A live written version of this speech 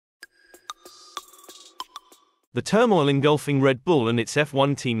The turmoil engulfing Red Bull and its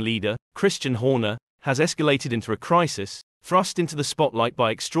F1 team leader, Christian Horner, has escalated into a crisis, thrust into the spotlight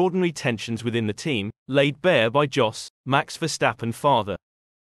by extraordinary tensions within the team, laid bare by Jos, Max Verstappen father.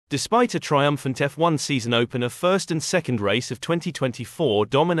 Despite a triumphant F1 season opener first and second race of 2024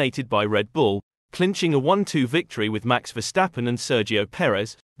 dominated by Red Bull, clinching a 1-2 victory with Max Verstappen and Sergio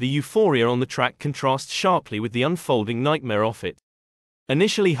Perez, the euphoria on the track contrasts sharply with the unfolding nightmare off it.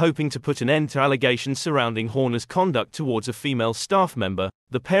 Initially hoping to put an end to allegations surrounding Horner's conduct towards a female staff member,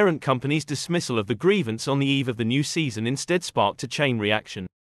 the parent company's dismissal of the grievance on the eve of the new season instead sparked a chain reaction.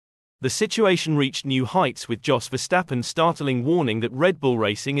 The situation reached new heights with Jos Verstappen's startling warning that Red Bull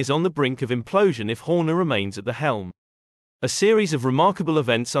Racing is on the brink of implosion if Horner remains at the helm. A series of remarkable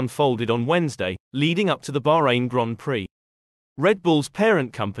events unfolded on Wednesday, leading up to the Bahrain Grand Prix. Red Bull's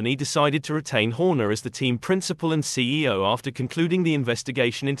parent company decided to retain Horner as the team principal and CEO after concluding the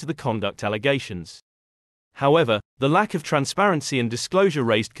investigation into the conduct allegations. However, the lack of transparency and disclosure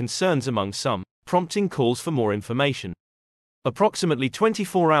raised concerns among some, prompting calls for more information. Approximately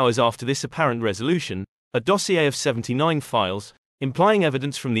 24 hours after this apparent resolution, a dossier of 79 files, implying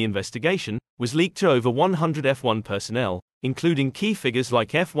evidence from the investigation, was leaked to over 100 F1 personnel, including key figures like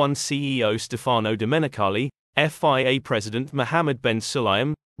F1 CEO Stefano Domenicali, FIA President Mohammed Ben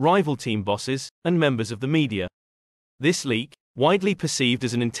Sulayem, rival team bosses, and members of the media. This leak, widely perceived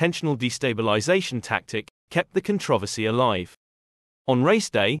as an intentional destabilization tactic, kept the controversy alive. On race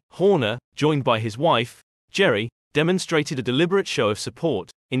day, Horner, joined by his wife, Jerry, demonstrated a deliberate show of support,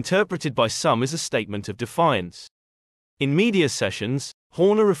 interpreted by some as a statement of defiance. In media sessions,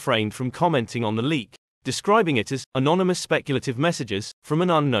 Horner refrained from commenting on the leak, describing it as anonymous speculative messages from an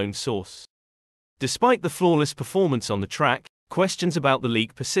unknown source. Despite the flawless performance on the track, questions about the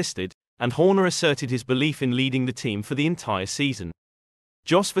leak persisted, and Horner asserted his belief in leading the team for the entire season.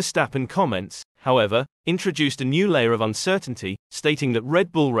 Jos Verstappen comments, however, introduced a new layer of uncertainty, stating that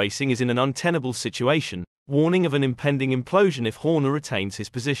Red Bull Racing is in an untenable situation, warning of an impending implosion if Horner retains his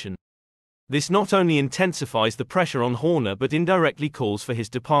position. This not only intensifies the pressure on Horner but indirectly calls for his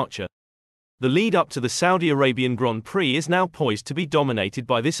departure. The lead-up to the Saudi Arabian Grand Prix is now poised to be dominated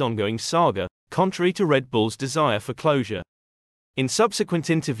by this ongoing saga, contrary to Red Bull's desire for closure. In subsequent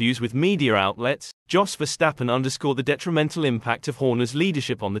interviews with media outlets, Jos Verstappen underscored the detrimental impact of Horner's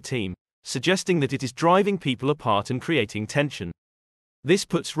leadership on the team, suggesting that it is driving people apart and creating tension. This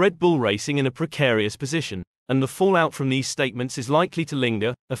puts Red Bull Racing in a precarious position, and the fallout from these statements is likely to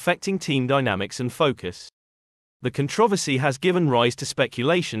linger, affecting team dynamics and focus. The controversy has given rise to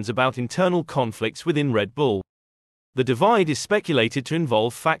speculations about internal conflicts within Red Bull. The divide is speculated to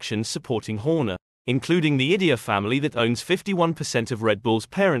involve factions supporting Horner, including the Idia family that owns 51% of Red Bull's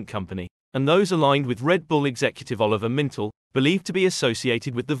parent company, and those aligned with Red Bull executive Oliver Mintel, believed to be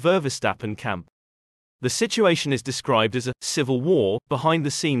associated with the Verstappen camp. The situation is described as a civil war behind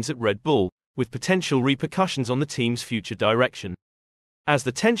the scenes at Red Bull, with potential repercussions on the team's future direction. As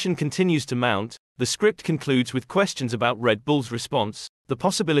the tension continues to mount, the script concludes with questions about Red Bull's response, the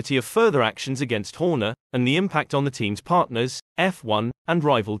possibility of further actions against Horner, and the impact on the team's partners, F1, and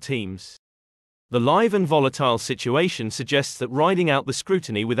rival teams. The live and volatile situation suggests that riding out the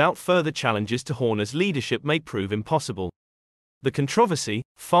scrutiny without further challenges to Horner's leadership may prove impossible. The controversy,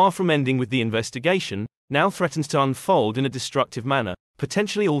 far from ending with the investigation, now threatens to unfold in a destructive manner,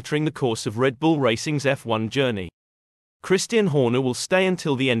 potentially altering the course of Red Bull Racing's F1 journey. Christian Horner will stay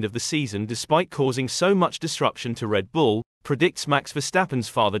until the end of the season despite causing so much disruption to Red Bull, predicts Max Verstappen's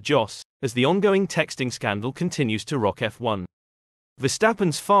father Jos, as the ongoing texting scandal continues to rock F1.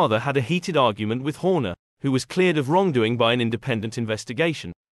 Verstappen's father had a heated argument with Horner, who was cleared of wrongdoing by an independent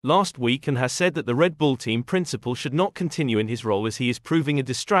investigation, last week and has said that the Red Bull team principal should not continue in his role as he is proving a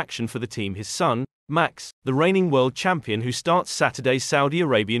distraction for the team. His son, Max, the reigning world champion who starts Saturday's Saudi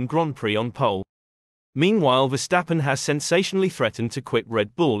Arabian Grand Prix on pole. Meanwhile, Verstappen has sensationally threatened to quit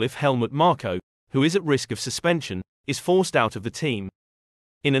Red Bull if Helmut Marko, who is at risk of suspension, is forced out of the team.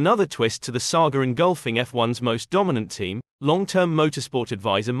 In another twist to the saga engulfing F1's most dominant team, long-term motorsport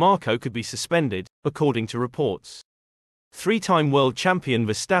advisor Marko could be suspended, according to reports. Three-time world champion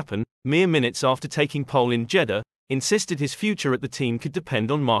Verstappen, mere minutes after taking pole in Jeddah, insisted his future at the team could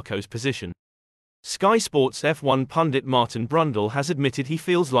depend on Marko's position. Sky Sports F1 pundit Martin Brundle has admitted he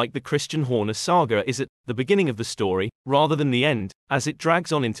feels like the Christian Horner saga is at the beginning of the story, rather than the end, as it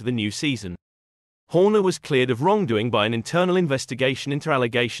drags on into the new season. Horner was cleared of wrongdoing by an internal investigation into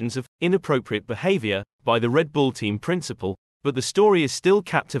allegations of inappropriate behavior by the Red Bull team principal, but the story is still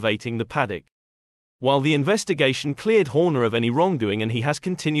captivating the paddock. While the investigation cleared Horner of any wrongdoing and he has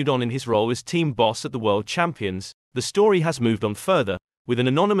continued on in his role as team boss at the World Champions, the story has moved on further, with an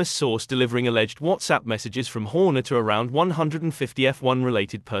anonymous source delivering alleged WhatsApp messages from Horner to around 150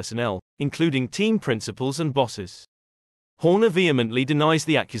 F1-related personnel, including team principals and bosses. Horner vehemently denies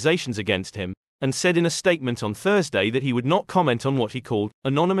the accusations against him, and said in a statement on Thursday that he would not comment on what he called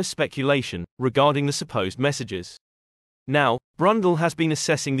anonymous speculation regarding the supposed messages. Now, Brundle has been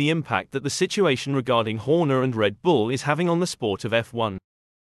assessing the impact that the situation regarding Horner and Red Bull is having on the sport of F1.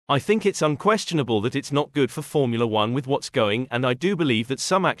 I think it's unquestionable that it's not good for Formula One with what's going, and I do believe that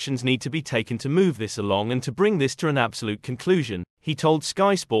some actions need to be taken to move this along and to bring this to an absolute conclusion, he told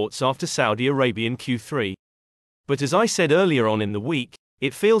Sky Sports after Saudi Arabian Q3. But as I said earlier on in the week,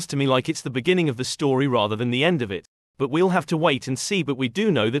 it feels to me like it's the beginning of the story rather than the end of it, but we'll have to wait and see. But we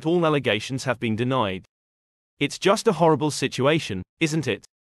do know that all allegations have been denied. It's just a horrible situation, isn't it?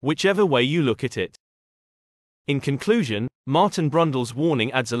 Whichever way you look at it. In conclusion, Martin Brundle's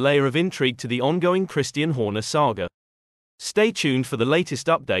warning adds a layer of intrigue to the ongoing Christian Horner saga. Stay tuned for the latest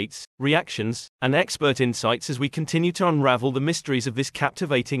updates, reactions, and expert insights as we continue to unravel the mysteries of this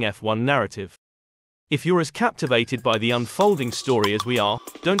captivating F1 narrative. If you're as captivated by the unfolding story as we are,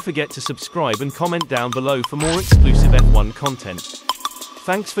 don't forget to subscribe and comment down below for more exclusive F1 content.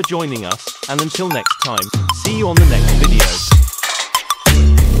 Thanks for joining us, and until next time, see you on the next video.